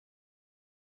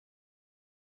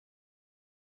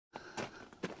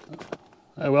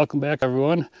Welcome back,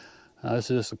 everyone.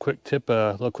 This is just a quick tip,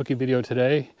 a little quickie video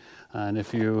today. And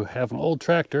if you have an old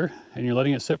tractor and you're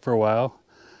letting it sit for a while,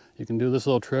 you can do this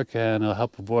little trick and it'll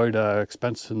help avoid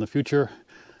expense in the future.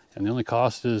 And the only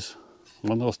cost is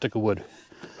one little stick of wood.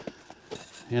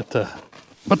 You have to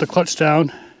put the clutch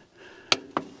down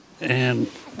and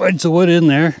wedge the wood in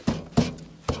there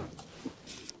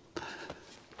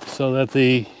so that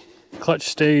the clutch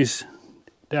stays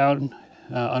down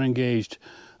unengaged.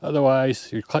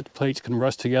 Otherwise, your clutch plates can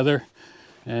rust together,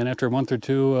 and after a month or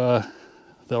two,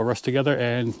 they'll rust together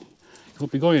and you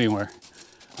won't be going anywhere.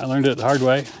 I learned it the hard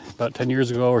way. About 10 years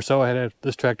ago or so, I had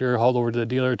this tractor hauled over to the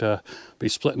dealer to be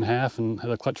split in half and had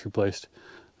the clutch replaced.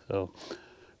 So,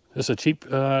 this is a cheap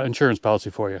insurance policy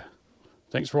for you.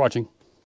 Thanks for watching.